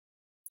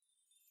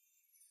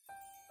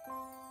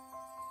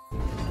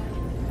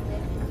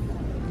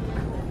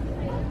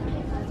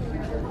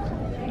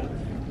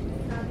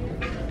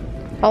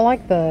I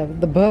like the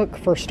book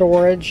for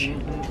storage.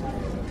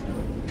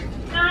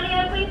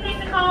 Nadia, please take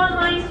the call on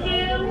line 2.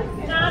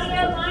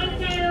 Nadia, line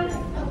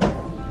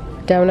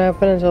 2. Don't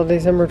open until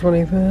December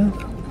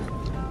 25th.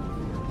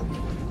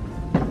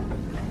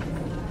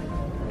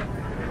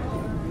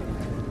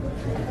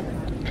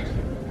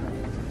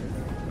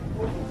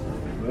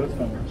 That's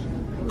fine.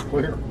 They're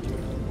clear.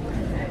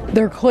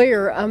 They're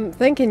clear. I'm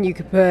thinking you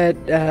could put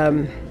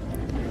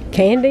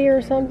candy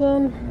or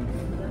something.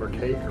 Or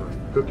cake or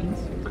cookies.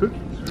 Cookies.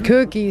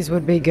 Cookies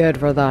would be good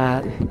for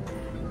that.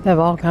 They have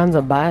all kinds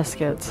of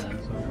baskets.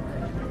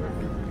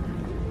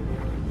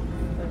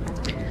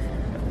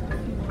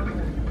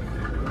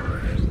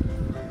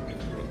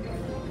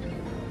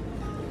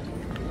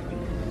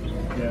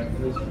 Yeah,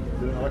 the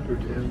Octo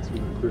 10s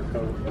with a clear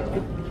color.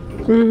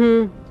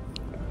 Mm-hmm.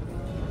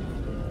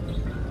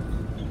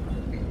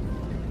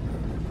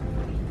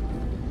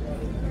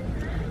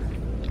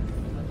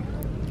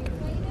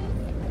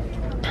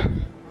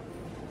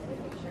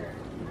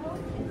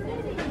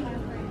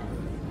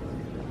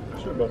 I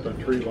should have bought that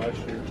tree last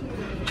year.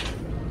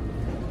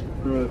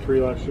 Remember that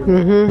tree last year?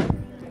 Mm-hmm.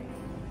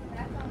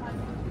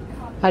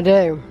 I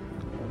do.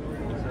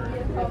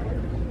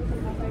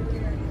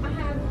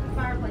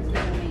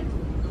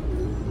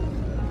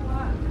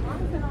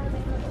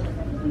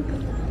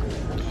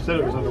 She said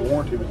it was under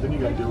warranty, but then you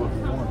got to deal with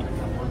the warranty.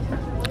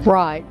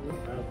 Right.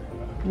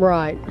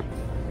 Right.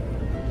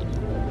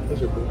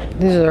 Those are cool.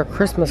 These are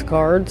Christmas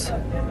cards. I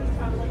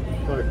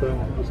like that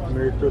one. Just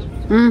Merry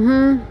Christmas.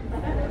 Mm-hmm.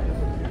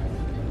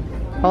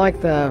 I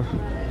like the...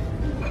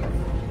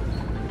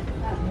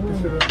 You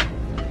see that?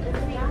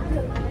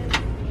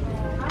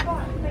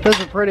 Those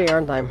are pretty,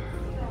 aren't they?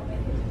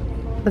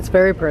 That's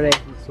very pretty.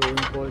 It's so in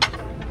place.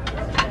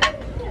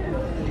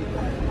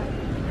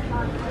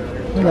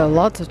 You know,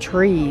 lots of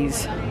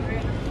trees.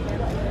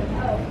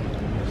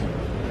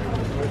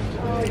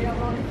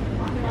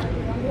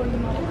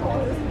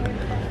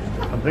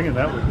 I'm thinking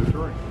that was the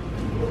tree.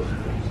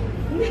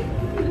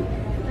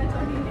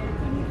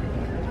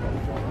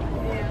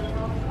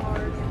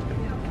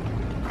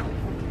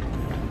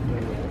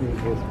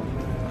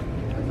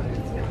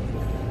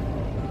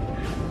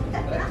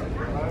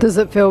 Does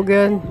it feel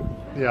good?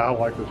 Yeah, I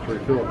like this tree.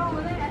 Feel it.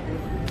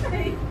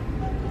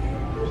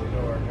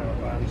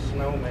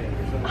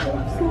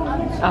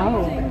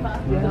 Oh.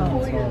 Yeah,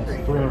 it's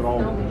nice. $300.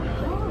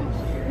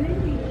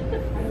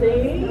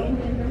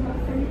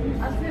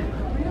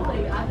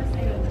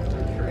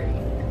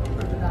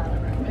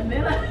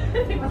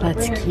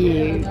 That's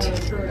cute.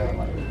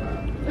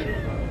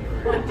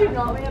 Do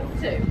not we have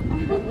two?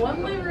 One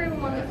living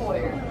room, one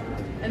foyer.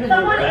 And then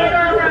Someone in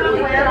our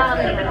room where will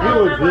take the call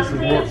Really, on this is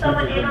line more 2.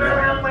 Someone expensive in than our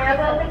that. room where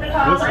will take the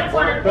call This line is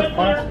 1. that's Thank you.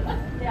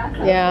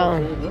 plastic. Yeah.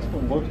 This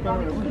one looks better.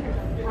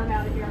 I'm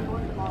out of here. I'm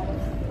going to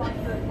Wallace. Like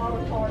the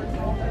Wallace cars and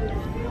all those.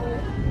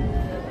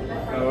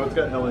 Oh, it's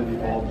got LED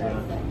bulbs in it.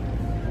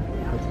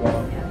 That's why.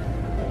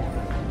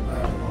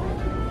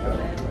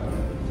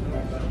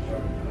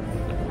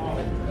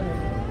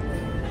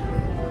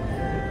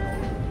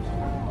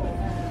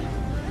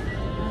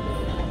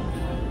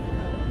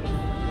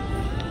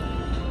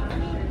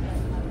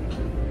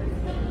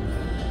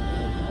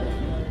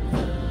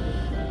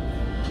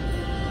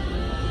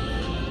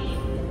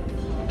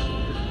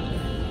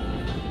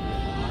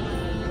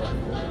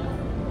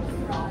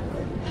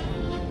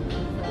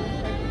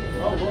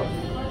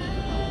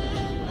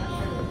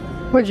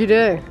 What'd you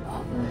do?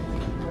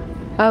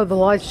 Oh, the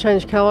lights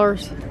change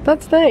colors?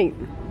 That's neat.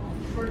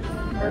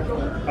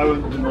 I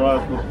didn't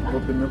realize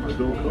what the number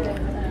dual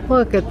color.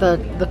 Look at the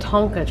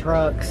Tonka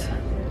trucks.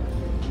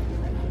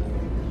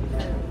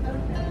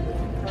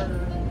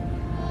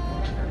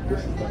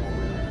 This is like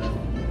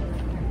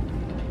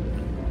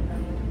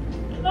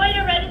Joy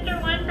to register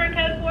 1 for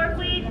code 4,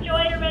 please.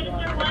 Joy to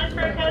register 1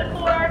 for code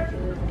 4.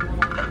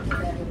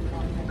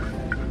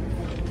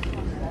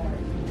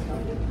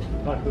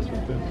 I like this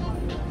one too.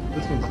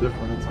 This one's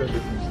different. It's got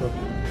different stuff.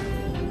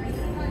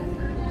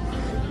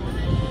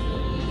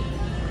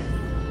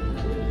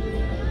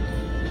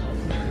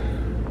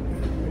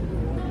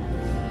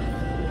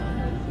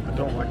 I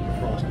don't like the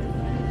frosting.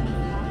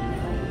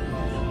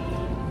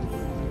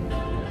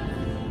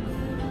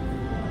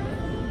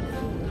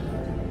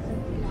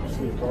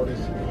 See the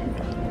parties.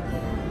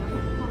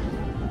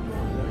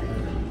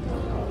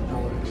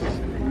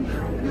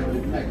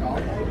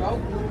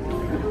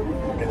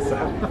 Guess so.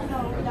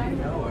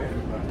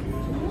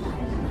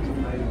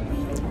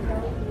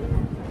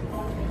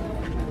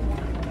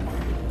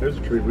 There's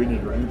a tree we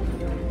need right here.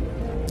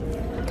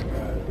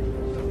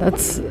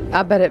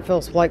 I bet it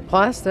feels like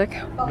plastic.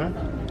 Yeah.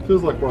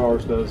 Feels like what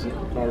ours does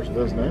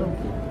now.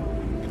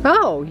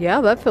 Oh,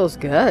 yeah, that feels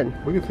good.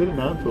 We can fit it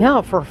 9 foot.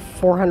 Yeah, for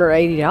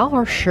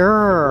 $480,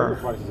 sure.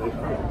 Price is $800.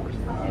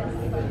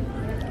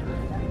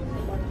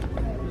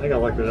 I think I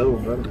like the other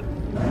one better.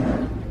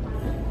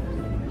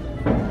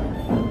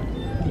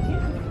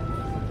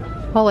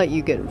 I'll let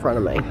you get in front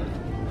of me.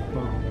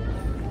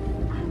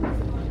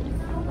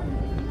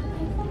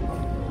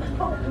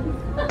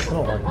 I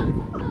don't like it.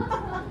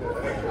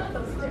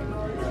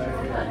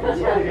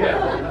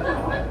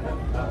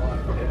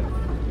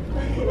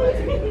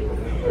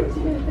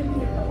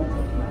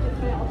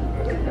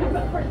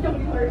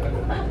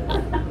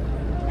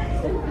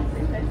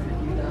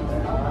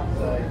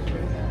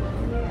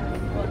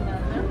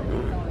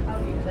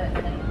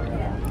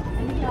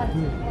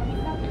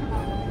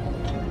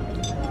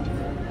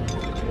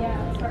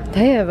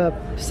 They have a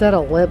set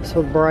of lips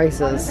with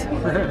braces.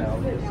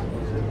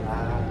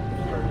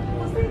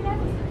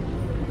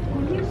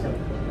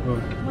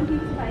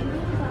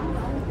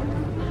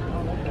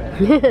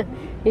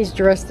 He's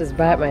dressed as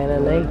Batman,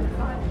 isn't he?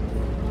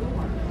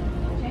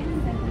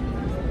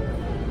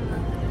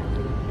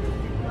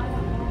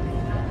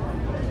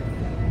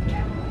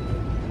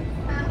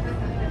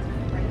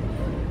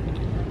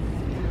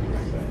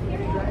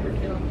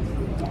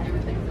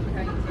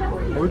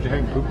 Where'd you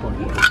hang poop on?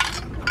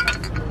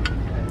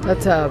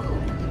 That's a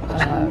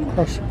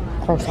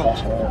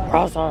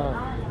croissant.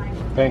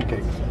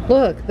 Pancakes.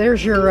 Look,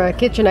 there's your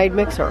KitchenAid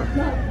mixer.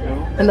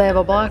 And they have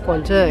a black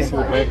one too. See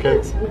the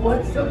pancakes?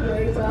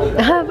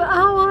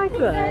 I like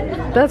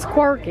that. That's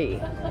quirky.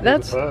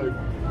 That's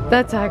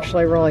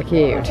actually really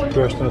cute.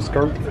 Dressed in a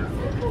skirt.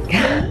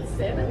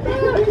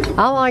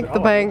 I like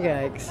the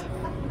pancakes.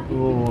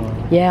 Ooh.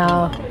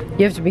 Yeah,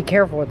 you have to be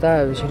careful with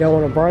those. You don't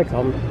want to break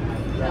them.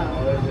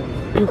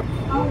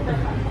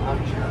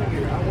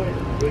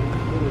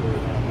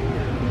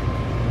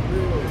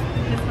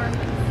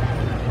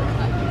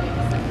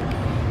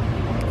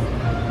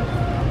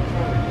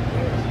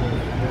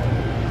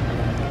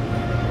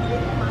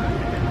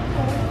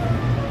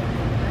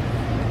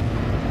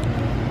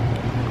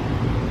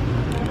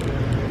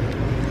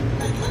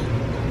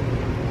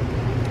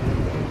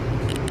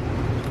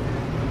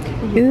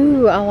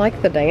 Ooh, I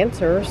like the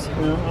dancers.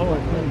 Yeah, I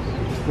like those.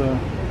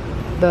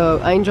 Just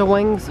the angel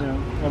wings. yeah,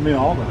 I mean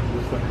all that.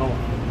 Just that color.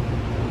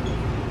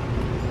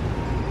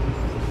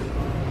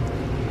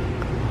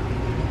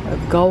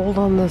 Gold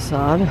on the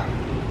side.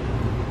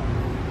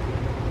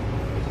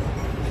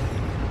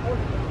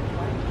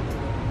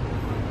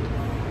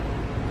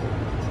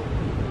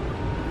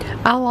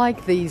 I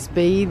like these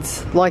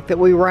beads, like that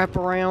we wrap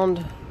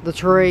around the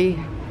tree,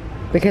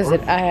 because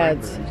it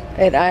adds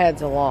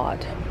a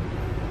lot.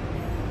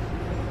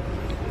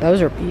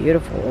 Those are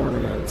beautiful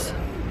ornaments.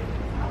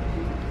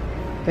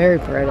 Very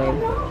pretty.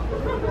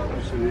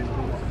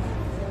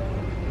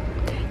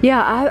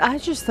 Yeah, I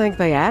just think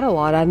they add a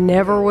lot. I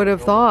never would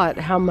have thought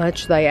how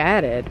much they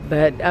added,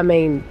 but I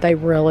mean, they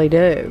really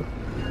do.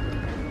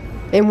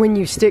 And when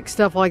you stick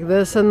stuff like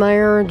this in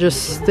there,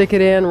 just stick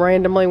it in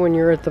randomly when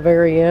you're at the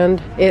very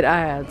end, it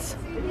adds.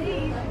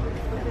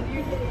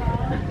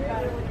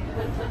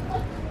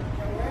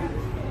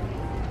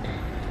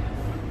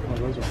 Oh,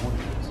 those are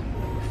ornaments.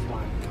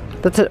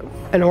 Flat. That's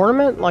an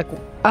ornament? Like,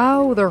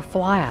 oh, they're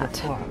flat.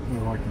 Flat.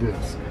 They're like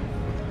this.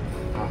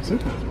 I see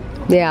that.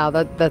 Yeah,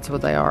 that's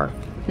what they are.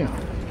 Yeah.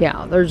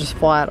 Yeah, they're just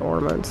flat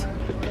ornaments.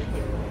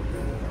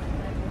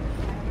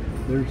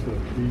 There's the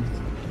beads.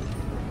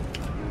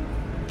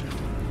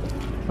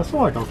 I still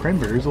like our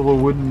cranberries, a little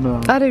wooden.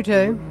 I do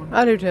too.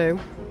 I do too.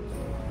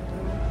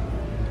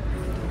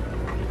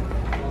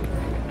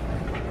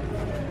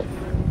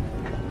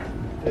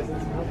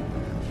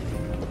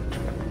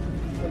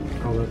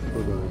 Oh, that's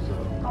for those.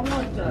 I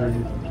want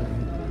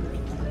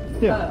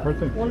Yeah, right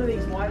there. one of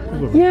these white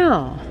ones.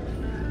 Yeah.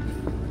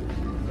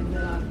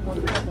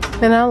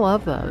 And I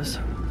love those.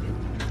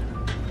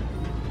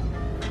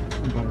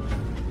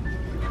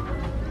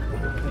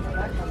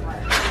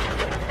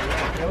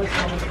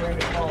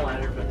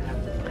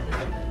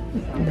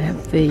 They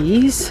have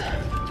these.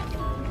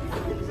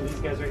 These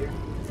guys right here.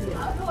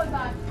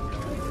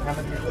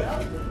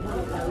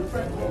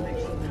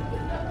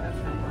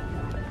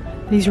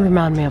 These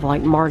remind me of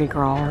like Mardi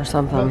Gras or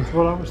something. That's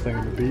what I was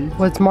thinking, the beads.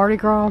 What's Mardi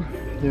Gras?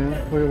 Yeah,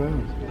 look at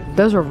those.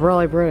 Those are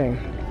really pretty.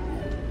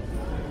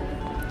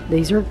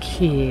 These are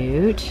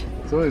cute.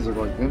 So these look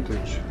like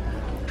vintage.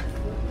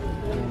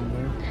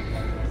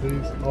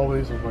 All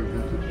these look like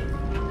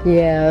vintage.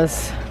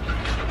 Yes.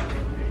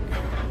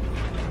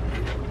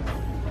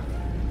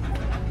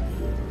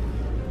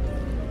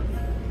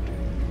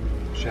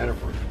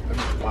 Shatterproof. That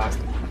means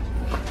plastic.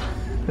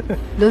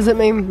 Does it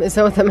mean, is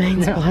that what that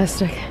means? Yeah.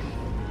 Plastic?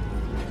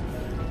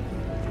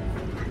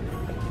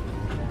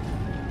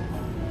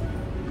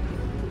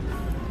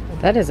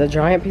 That is a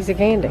giant piece of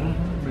candy.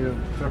 Yeah,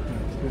 definitely.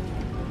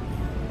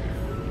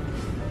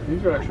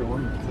 These are actually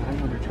ornaments that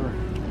hang on your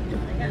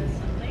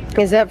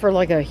tree. Is that for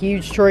like a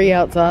huge tree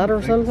outside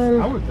or something?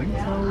 I would think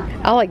so.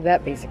 I like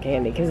that piece of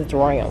candy because it's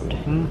round.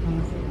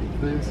 Mm-hmm.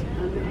 These.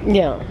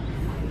 Yeah.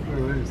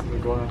 Look at these, the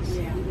glass.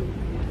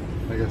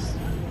 I guess.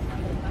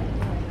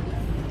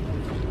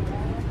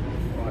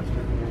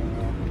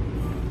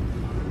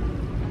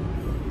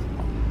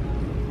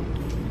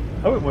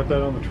 I wouldn't want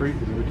that on the tree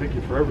because it would take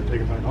you forever to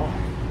take it back off.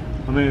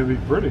 I mean, it'd be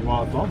pretty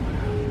while it's on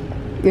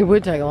there. It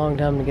would take a long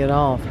time to get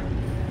off.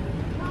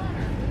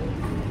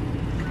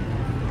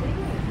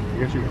 I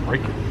guess you can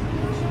break it.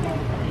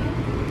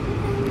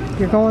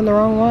 You're going the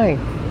wrong way.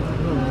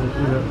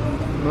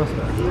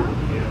 Mustache.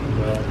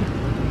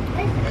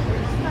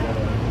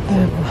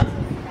 You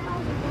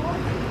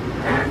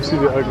see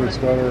the ugly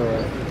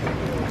sweater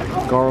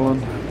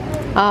garland?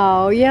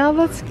 Oh yeah,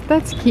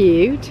 that's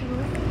cute.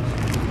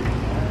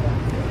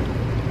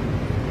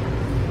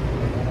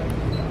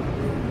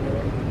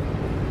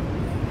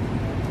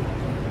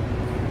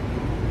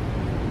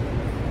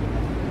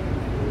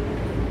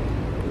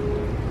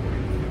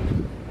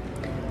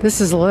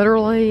 This is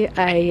literally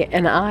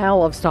an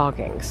aisle of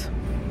stockings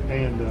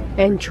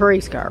and tree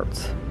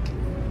skirts.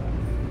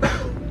 I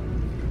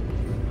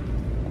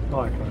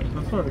like that.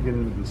 I'm starting to get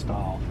into the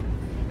style.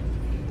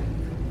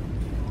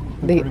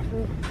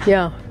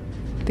 Yeah,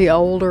 the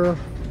older.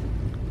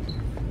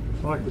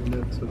 I like the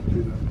knit stuff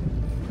too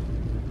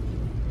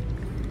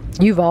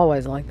though. You've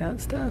always liked that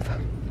stuff.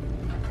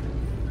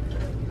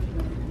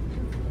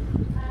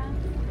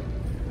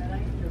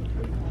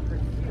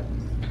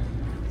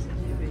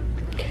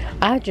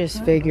 I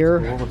just figure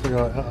What was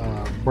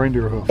it?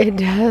 Reindeer hoof. it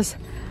does.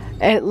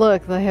 And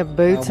look, they have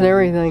boots and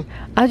everything.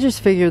 I just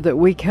figured that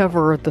we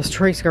cover this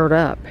tree skirt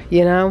up,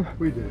 you know?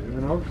 We do,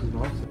 and ours is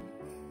nice.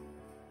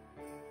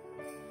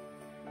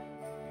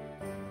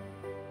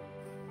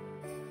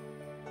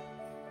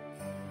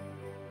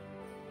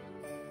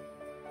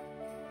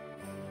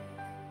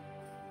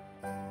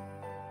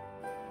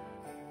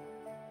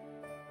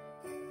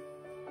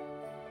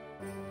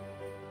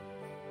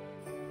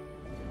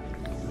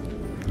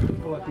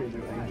 I like the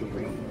new angel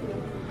wing.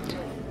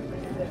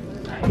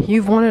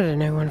 You've wanted a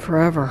new one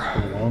forever.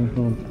 A long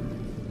one.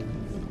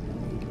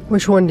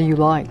 Which one do you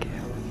like?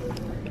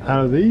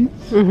 Out of these?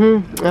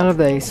 Mm-hmm. Out of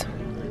these.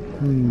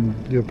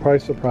 Your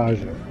price surprise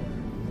you.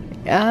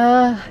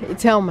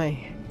 Tell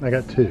me. I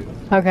got two.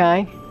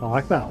 Okay. I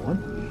like that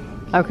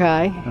one.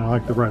 Okay. And I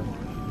like the red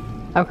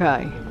one.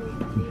 Okay.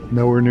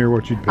 Nowhere near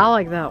what you'd pick. I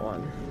like that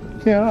one.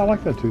 Yeah, I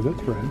like that too.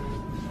 That's red.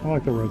 I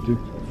like the red too.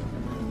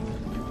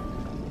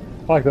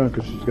 I like that one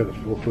because she's got a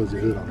little fuzzy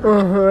hood on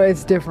her.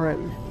 It's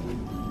different.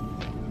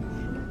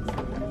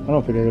 I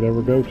don't think I could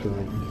ever go to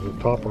the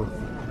topper.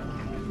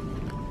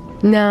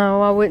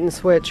 No, I wouldn't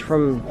switch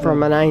from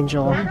an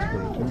angel.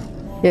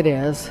 It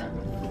is.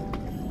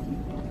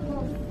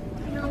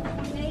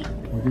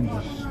 We can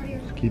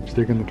just keep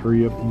sticking the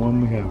tree up the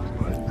one we have.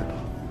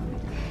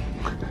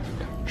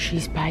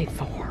 She's paid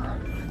for.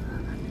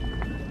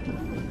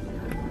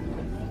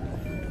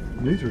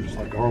 These are just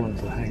like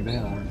garlands that hang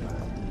down, aren't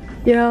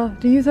they? Yeah.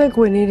 Do you think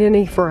we need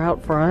any for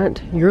out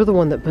front? You're the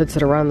one that puts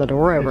it around the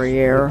door every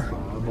year. It's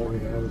fine. What we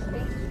have is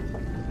fine.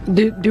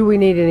 Do we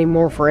need any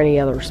more for any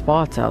other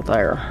spots out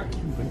there? I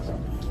don't think so.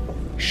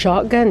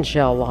 Shotgun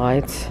shell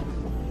lights.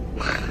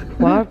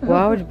 Why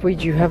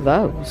would you have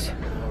those?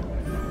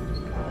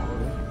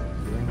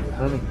 The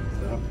hunting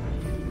stuff.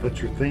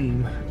 That's your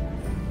theme.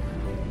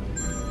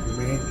 Your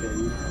man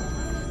cave.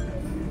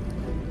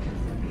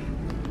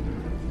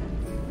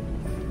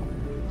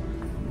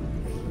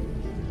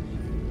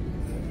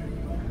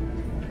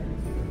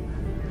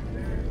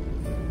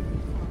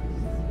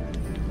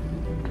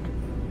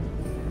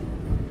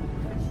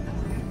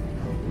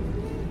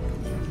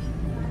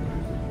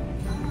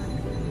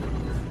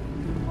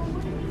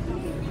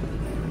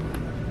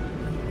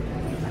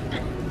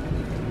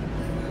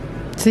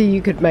 See,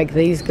 you could make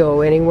these go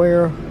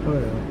anywhere. Oh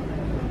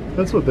yeah.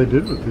 That's what they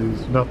did with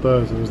these. Not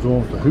those. It was the one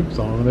with the hoops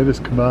on them. They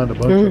just combined a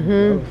bunch of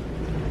them.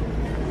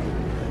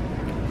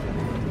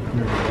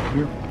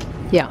 Here.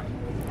 Yeah.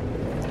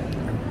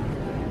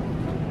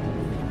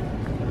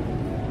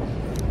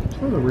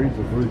 Some of the reeds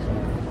are really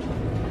small.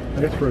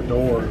 I guess for a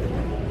door.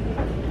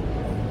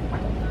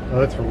 Oh,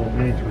 that's for little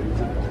mini trees.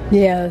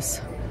 Yes.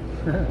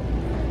 And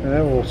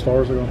then little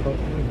stars are going to pop.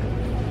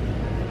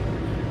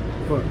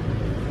 What?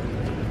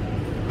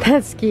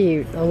 That's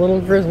cute. A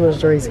little Christmas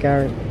tree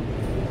skirt.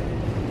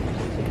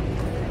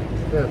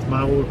 Yeah, it's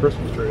my little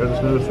Christmas tree. I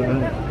just noticed the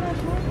name.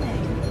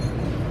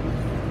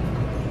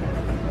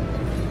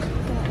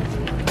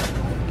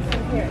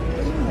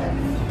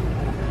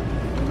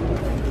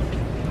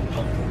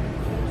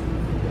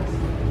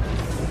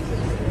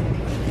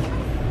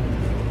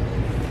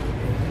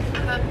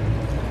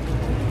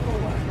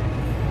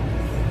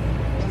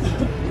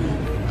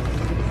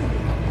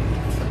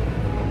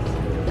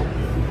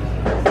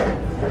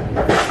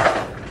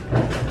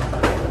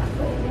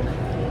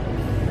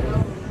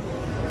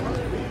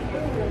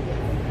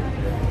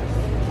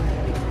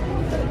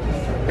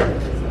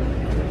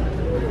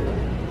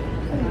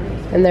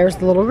 And there's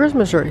the little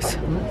Christmas trees.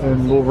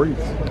 And little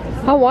wreaths.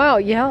 Oh wow,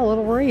 yeah,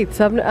 little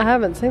wreaths. I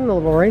haven't seen the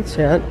little wreaths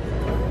yet.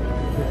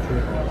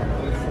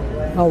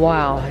 Oh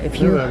wow, if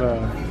You you know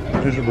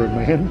that gingerbread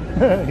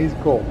man? He's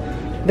cool.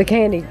 the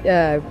candy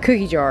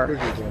cookie jar. I'm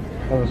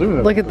assuming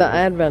that's Look at the cool.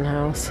 Advent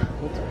house.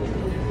 That's cool.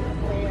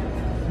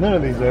 None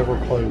of these ever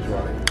close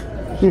right.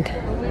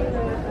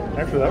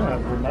 Actually, that one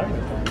has a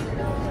magnet on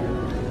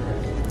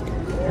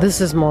it.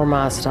 This is more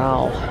my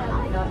style.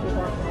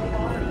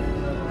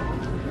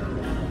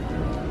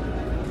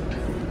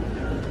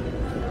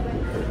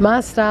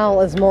 My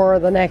style is more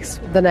the next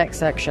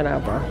section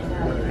over.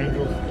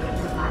 Angels.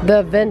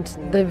 The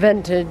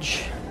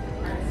vintage.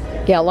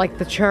 Yeah, like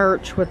the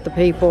church with the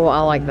people.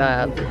 I like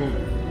that.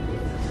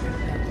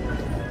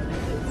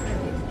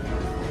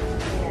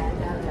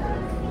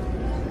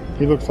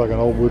 He looks like an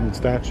old wooden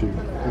statue.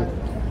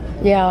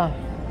 Yeah.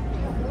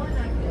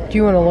 Do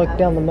you want to look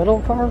down the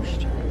middle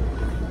first?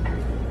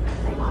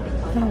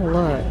 Oh,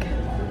 look.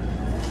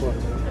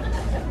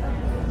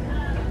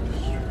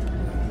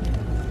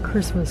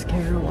 Christmas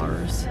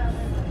carolers.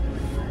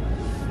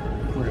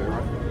 Okay,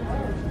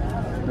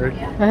 right. Ready?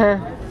 Uh-huh.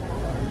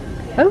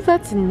 Oh,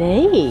 that's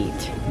neat.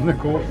 Isn't that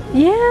cool?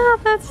 Yeah,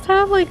 that's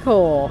totally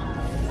cool.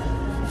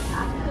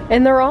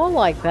 And they're all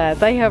like that.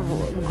 They have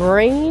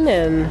green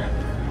and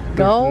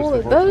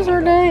gold. Those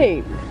are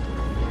neat.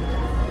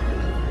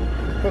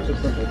 What's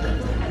a simple thing?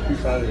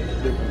 Two-sided,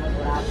 different.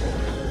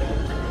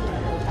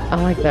 I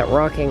like that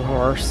rocking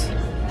horse.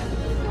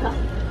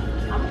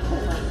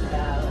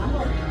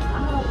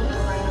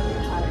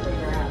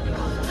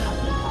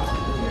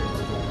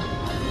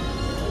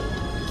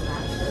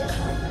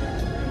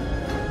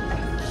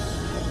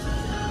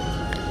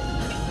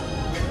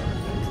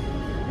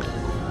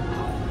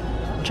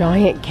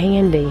 Giant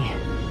candy.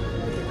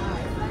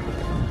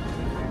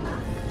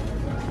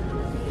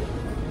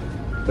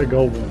 The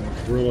gold one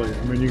is really,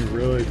 I mean, you can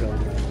really tell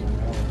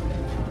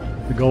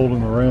the gold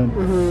in the rim.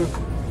 Mm-hmm.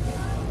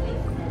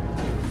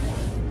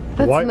 The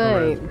That's white in the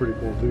rim neat. is pretty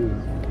cool too.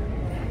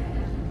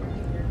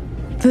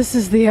 This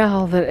is the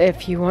owl that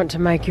if you want to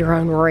make your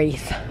own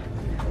wreath,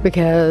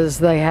 because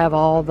they have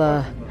all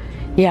the,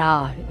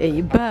 yeah,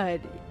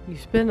 but you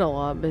spend a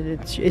lot, but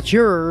it's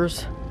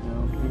yours.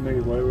 You make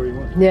it whatever you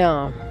want.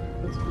 Yeah.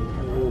 That's cool.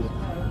 Little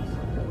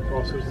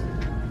crossers.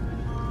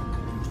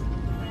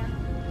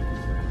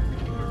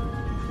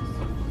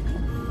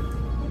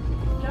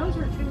 Those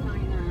are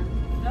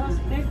 $2.99. Those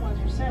big ones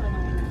are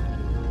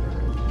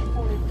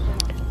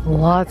 $7.99.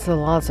 40%.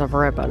 Lots of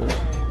ribbon.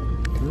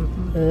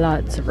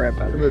 Lots of Pretty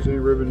ribbon. much any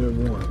ribbon you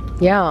want.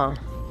 Yeah.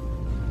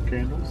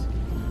 Candles.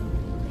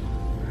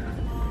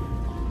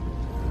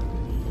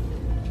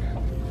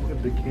 Look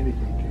at big candy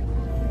cane candle.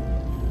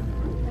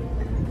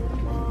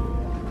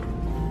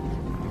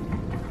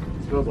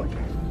 Smells like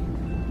candy.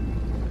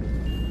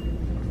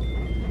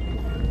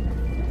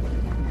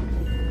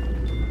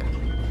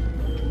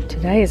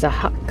 Today is a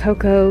hot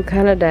cocoa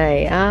kind of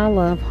day. I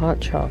love hot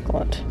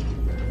chocolate.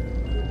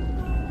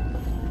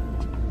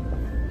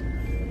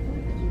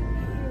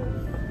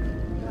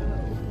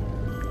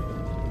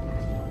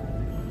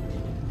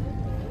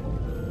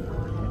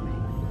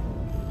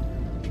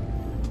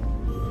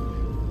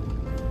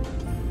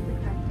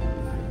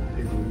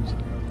 Igloos.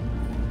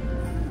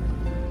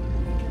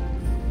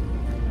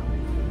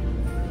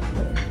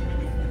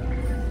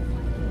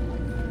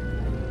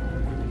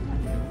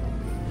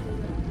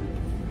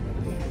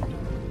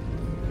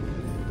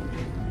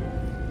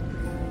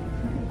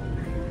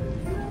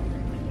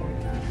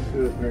 See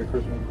this Merry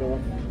Christmas fella?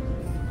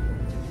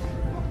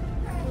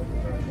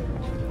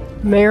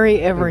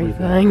 Merry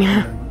everything.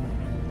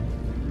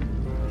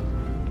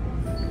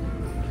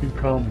 Keep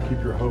calm,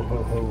 keep your ho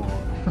ho ho on.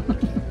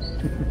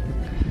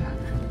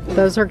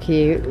 Those are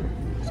cute.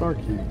 So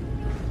cute.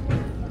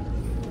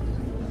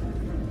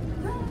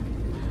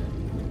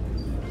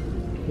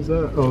 Is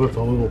that? Oh, that's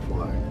a little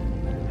flag.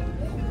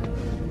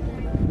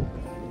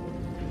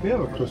 We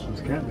have a Christmas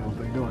countdown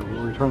thing, don't we?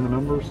 Will we return the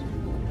numbers? I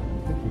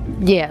think we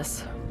do.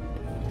 Yes.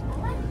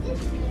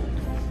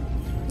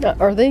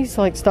 Are these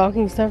like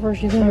stocking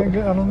stuffers, you I think?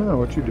 don't know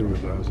what you do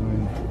with those. I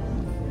mean,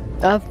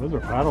 those are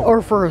paddle.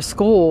 Or for a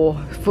school,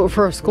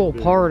 for a school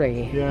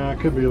party. Yeah,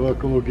 it could be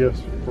like little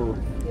gifts for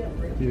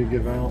you to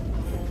give out.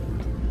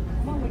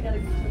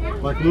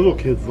 Like little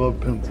kids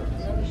love pencils.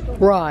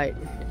 Right.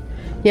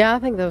 Yeah, I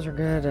think those are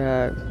good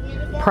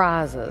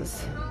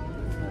prizes.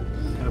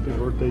 Happy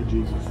birthday,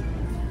 Jesus.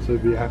 So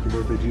it'd be a happy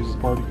birthday, Jesus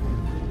party.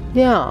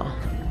 Yeah.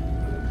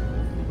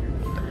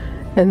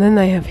 And then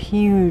they have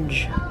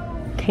huge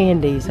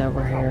candies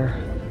over here.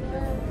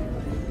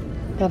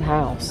 That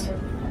house.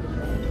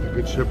 A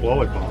good ship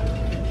lollipop.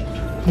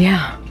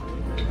 Yeah.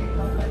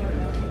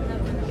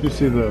 You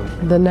see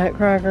the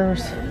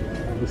Nutcrackers.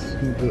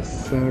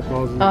 Santa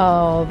Claus?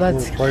 Oh,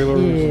 that's Little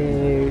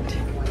trailers. cute.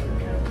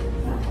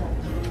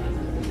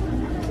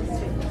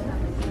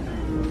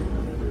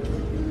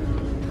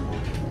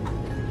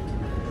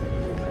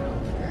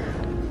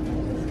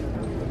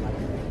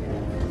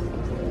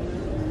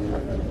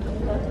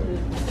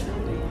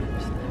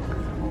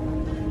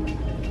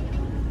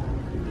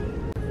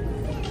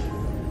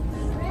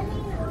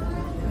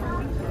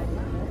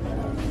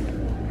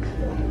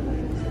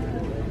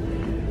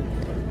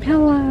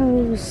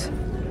 Pillows.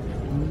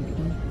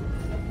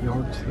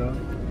 Yard stuff.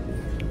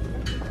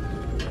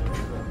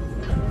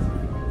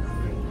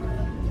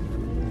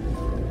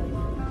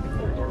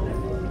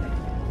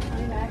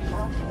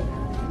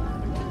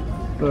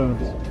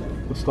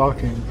 The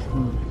stockings.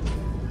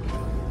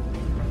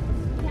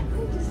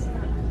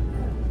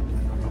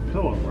 A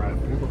pillow wrap.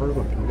 You ever heard of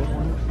a pillow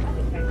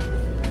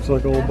wrap? It's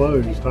like old bow.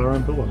 You just tie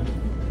around pillows.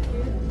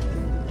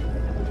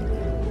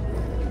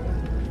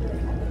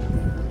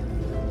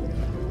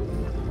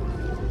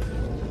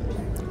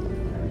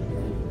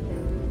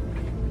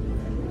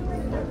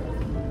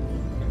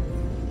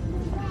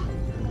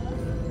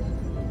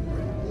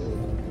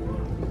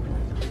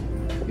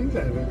 These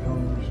advent calendars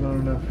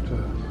enough to.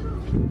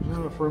 There's not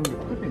enough room to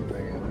put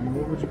anything in. I mean,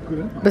 what would you put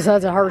in?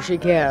 Besides a Hershey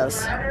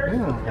Kiss.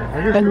 Yeah,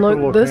 I guess And you look,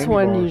 put a little this candy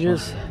one bar you or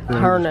just something. Yeah,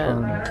 turn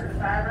just it.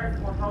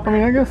 I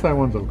mean, I guess that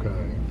one's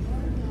okay.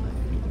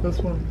 This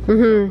one?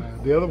 Mhm. Not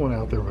bad. The other one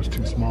out there was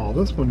too small.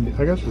 This one,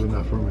 I guess there's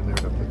enough room in there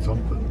to put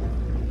something.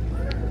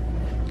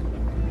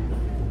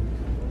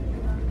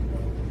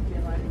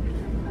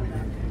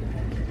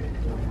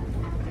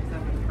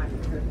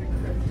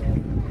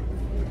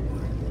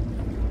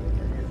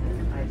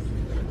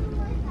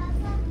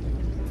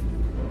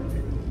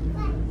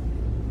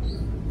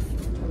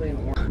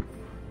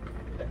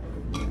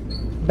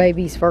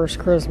 Baby's first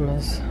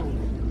Christmas.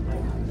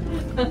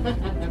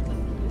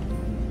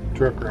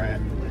 Truck rat.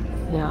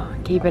 Yeah,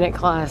 keeping it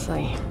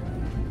classy.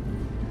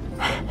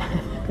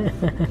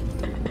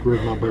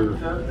 Where's my bear?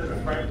 Go to the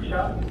frame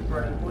shop for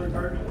an employee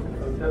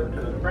purchase. Go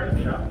to the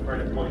frame shop for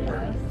an employee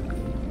purchase.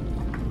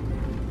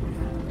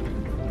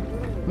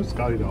 Those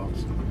Scotty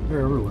dogs.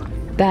 They're everywhere.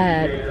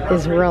 That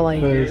is really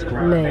That is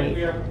cool.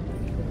 neat.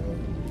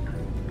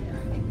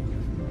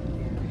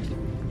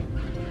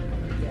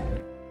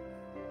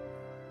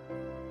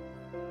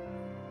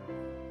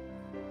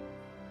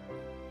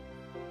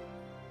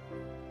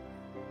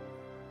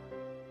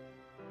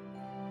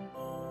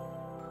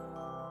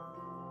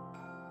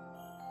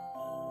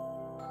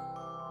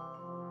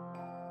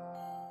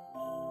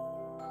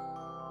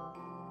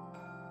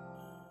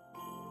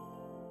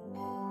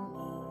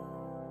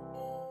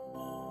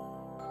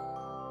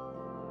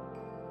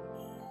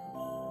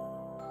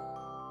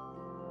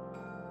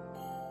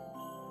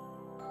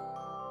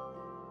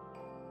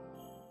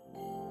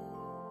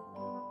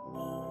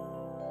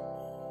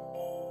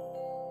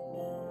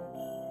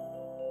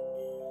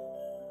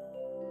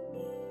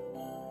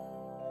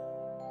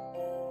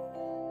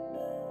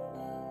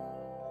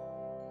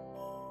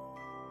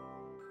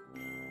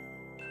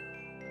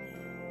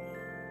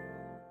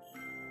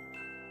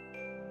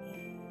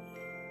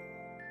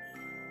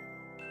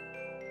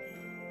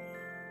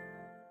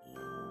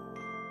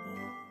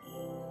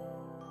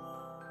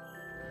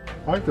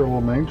 I like their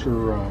little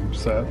manger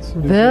sets.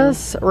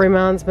 This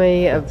reminds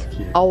me of That's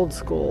cute. old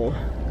school.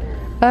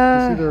 You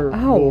see their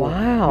Oh, little-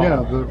 wow.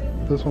 Yeah,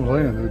 this one's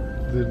laying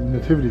the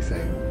nativity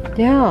scene.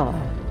 Yeah.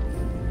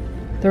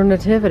 Their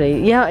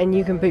nativity. Yeah, and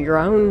you can put your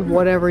own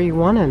whatever you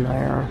want in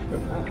there.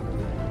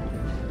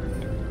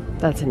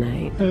 That's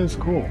neat. It is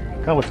cool.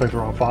 Kind of looks like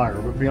they're on fire,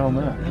 but beyond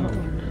that.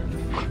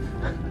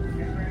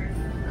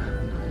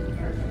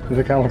 Does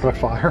it kind of look like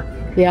fire?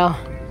 Yeah.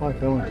 I like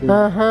that one too.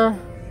 Uh-huh.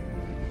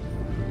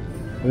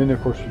 And then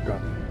of course you've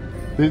got,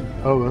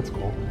 oh, that's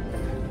cool.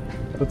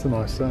 That's a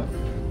nice set.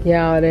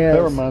 Yeah, it That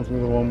is. reminds me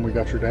of the one we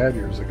got your dad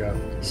years ago.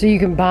 So you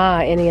can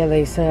buy any of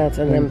these sets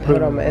and then put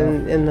them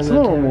in the It's a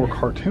little nativity. more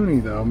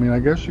cartoony though. I mean, I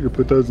guess you could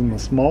put those in the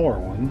smaller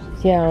ones.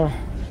 Yeah.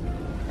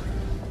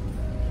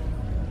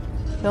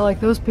 Feel like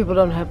those people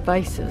don't have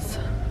faces.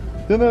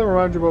 Didn't that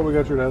remind you of what we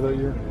got your dad that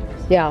year?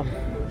 Yeah.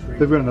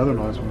 They've got another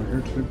nice one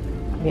here too.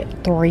 Yeah,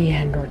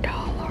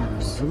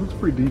 $300. It looks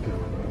pretty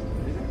detailed.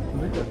 I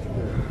think that's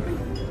good.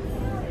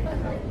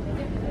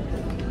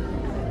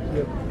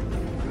 Yep.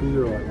 These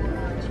are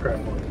like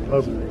scrapbook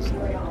puzzles.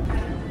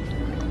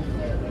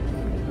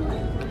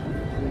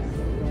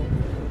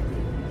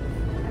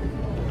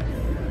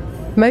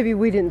 Maybe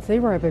we didn't see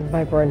wrapping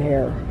paper in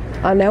here.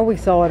 I know we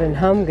saw it in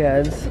Home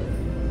Goods.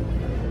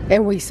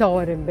 And we saw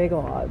it in Big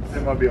Lots.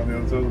 It might be on the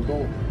other side of the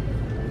door.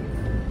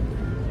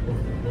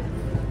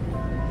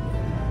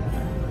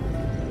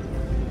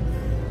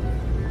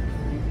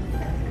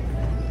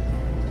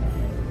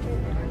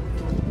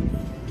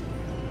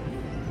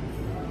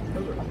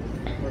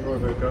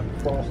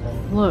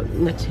 Look,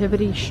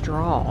 nativity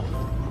straw.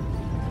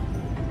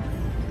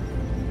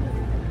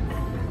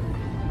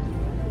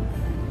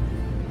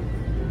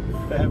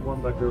 They had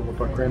one back there that looked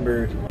like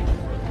cranberries.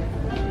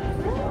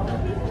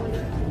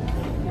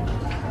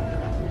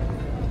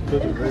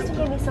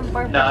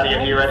 Nadia,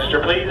 to your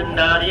register, please.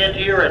 Nadia,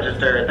 to your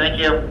register. Thank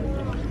you.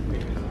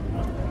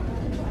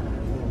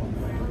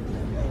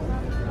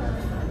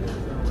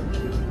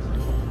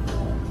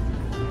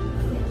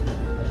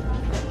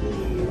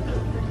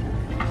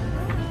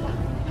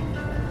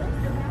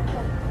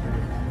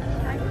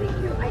 I think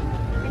you're right.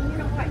 And you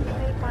know what? You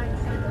may find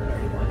something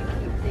that you want to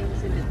keep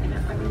things in it.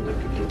 I mean, you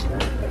could do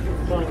that.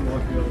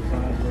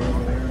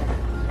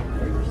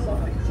 For your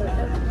side, so it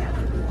doesn't have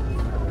to be.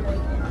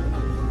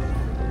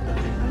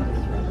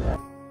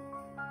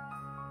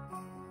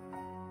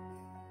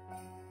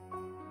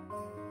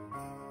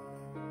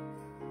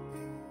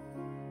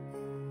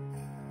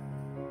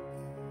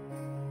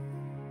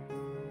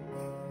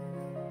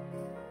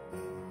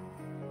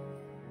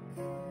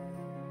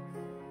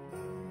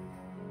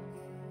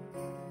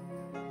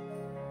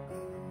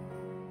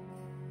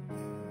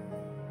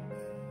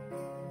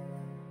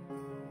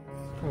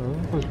 Oh,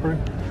 that was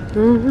pretty.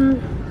 Mm-hmm.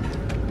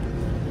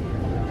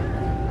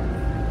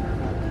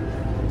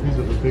 These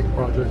are the big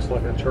projects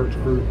like a church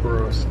group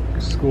or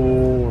a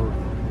school or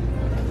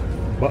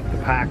the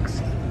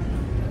packs.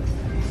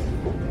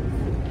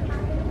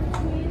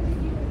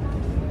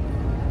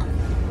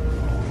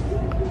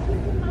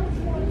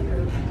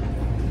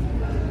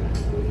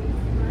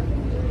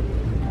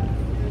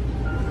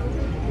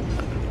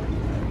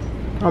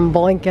 I'm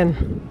blinking.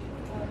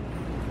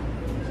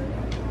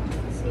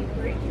 See,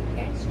 Bridget,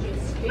 that's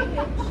just stitched.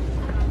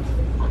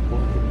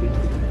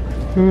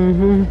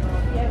 Mm-hmm.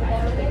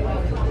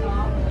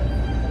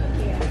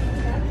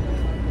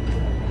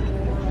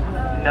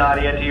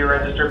 Nadia, do you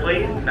register,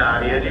 please?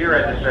 Nadia, do you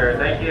register?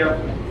 Thank you.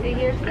 See,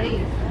 here's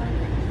these.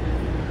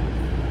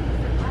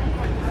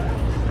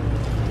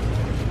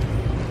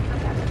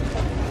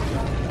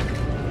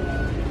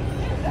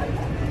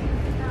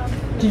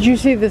 Did you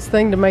see this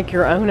thing to make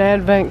your own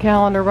advent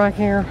calendar back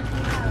here?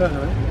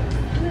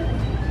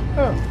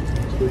 Oh,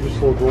 so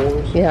just little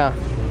drawers? Yeah.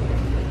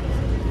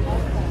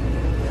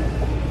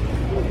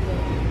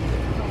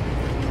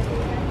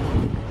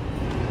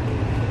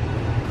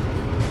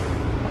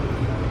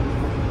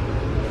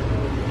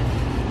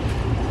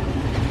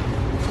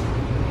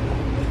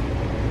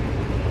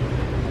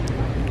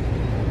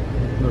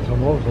 There's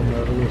some loaves on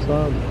that other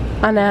side.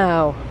 I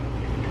know.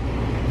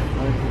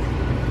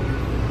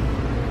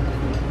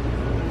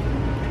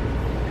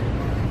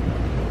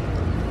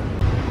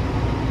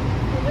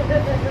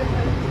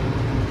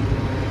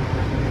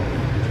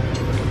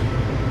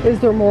 Is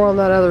there more on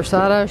that other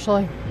side,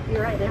 Ashley?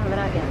 You're right, they haven't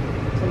out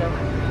yet. So no.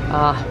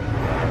 Ah.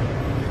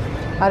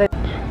 I didn't.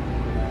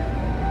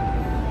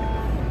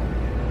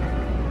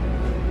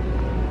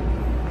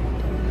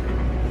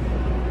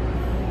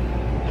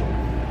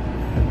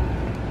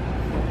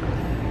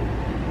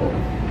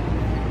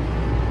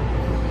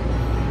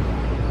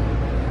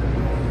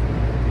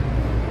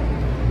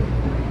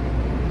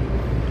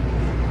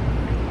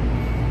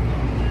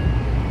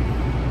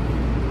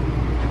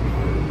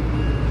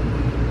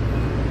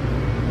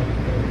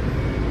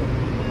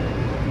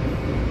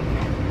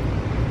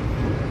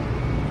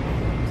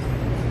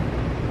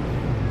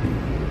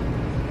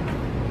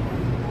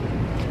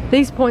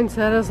 These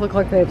poinsettias look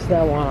like they have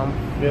snow on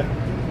them. Yeah.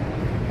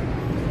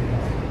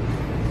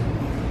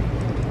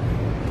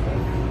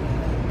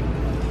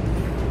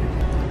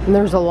 And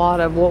there's a lot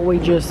of what we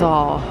just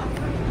saw.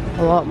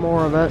 A lot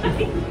more of it.